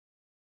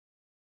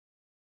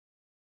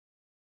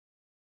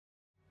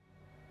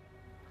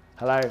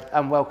Hello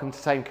and welcome to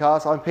Thame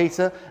Cars. I'm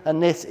Peter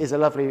and this is a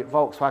lovely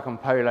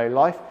Volkswagen Polo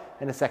Life.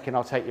 In a second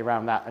I'll take you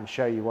around that and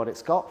show you what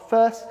it's got.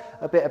 First,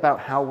 a bit about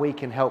how we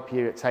can help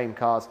you at Thame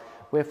Cars.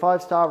 We're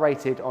 5-star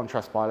rated on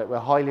Trustpilot, we're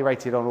highly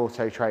rated on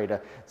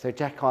Autotrader, so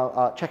check out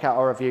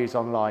our reviews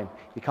online.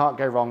 You can't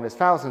go wrong, there's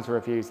thousands of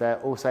reviews there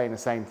all saying the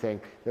same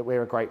thing, that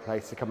we're a great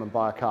place to come and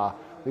buy a car.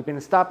 We've been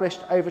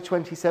established over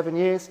 27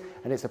 years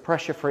and it's a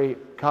pressure-free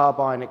car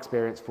buying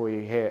experience for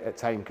you here at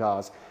Thame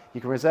Cars. You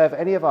can reserve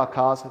any of our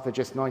cars for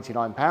just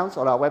 £99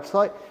 on our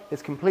website.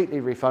 It's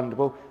completely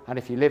refundable, and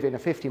if you live in a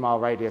 50-mile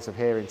radius of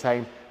here in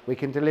Thame, we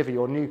can deliver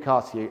your new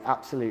car to you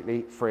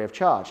absolutely free of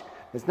charge.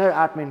 There's no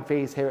admin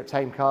fees here at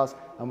Thame Cars,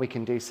 and we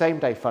can do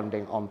same-day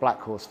funding on Black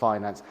Horse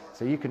Finance,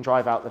 so you can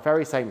drive out the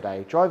very same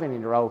day, drive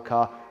in your old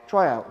car,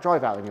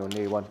 drive out in your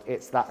new one.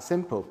 It's that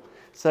simple.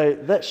 So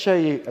let's show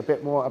you a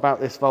bit more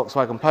about this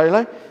Volkswagen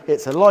Polo.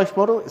 It's a Life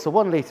model. It's a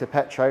 1-litre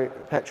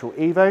petrol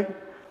EVO,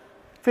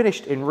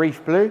 finished in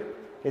reef blue.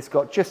 It's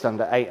got just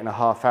under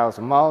 8,500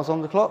 miles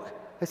on the clock.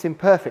 It's in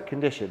perfect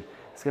condition.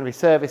 It's going to be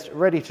serviced,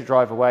 ready to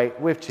drive away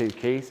with 2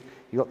 keys.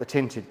 You've got the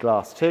tinted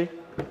glass too.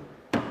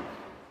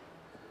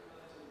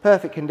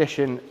 Perfect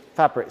condition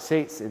fabric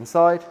seats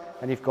inside,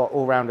 and you've got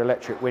all-round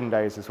electric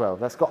windows as well.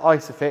 That's got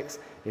Isofix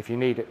if you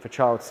need it for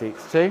child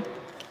seats too.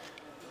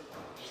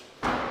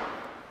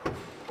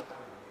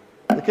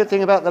 The good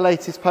thing about the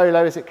latest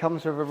Polo is it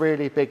comes with a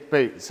really big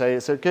boot, so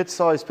it's a good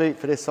size boot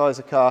for this size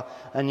of car,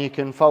 and you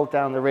can fold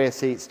down the rear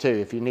seats too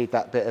if you need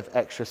that bit of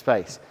extra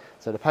space.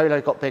 So the Polo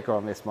got bigger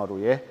on this model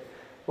year.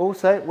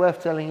 Also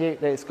worth telling you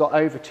that it's got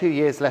over 2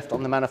 years left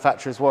on the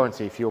manufacturer's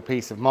warranty for your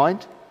peace of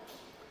mind.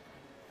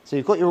 So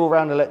you've got your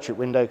all-round electric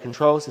window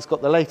controls. It's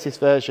got the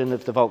latest version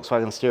of the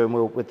Volkswagen steering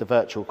wheel with the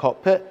virtual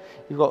cockpit.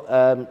 You've got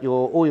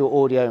all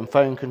your audio and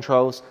phone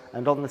controls,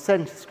 and on the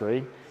centre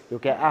screen you'll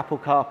get Apple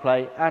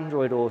CarPlay,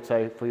 Android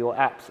Auto for your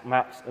apps,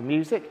 maps and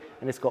music,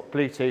 and it's got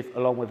Bluetooth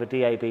along with a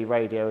DAB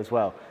radio as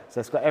well.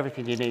 So it's got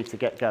everything you need to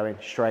get going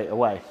straight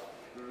away.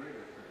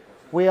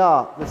 We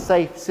are the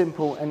safe,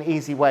 simple and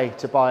easy way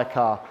to buy a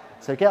car.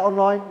 So get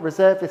online,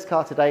 reserve this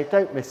car today,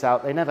 don't miss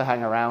out, they never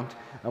hang around,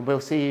 and we'll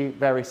see you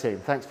very soon.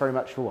 Thanks very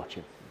much for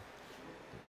watching.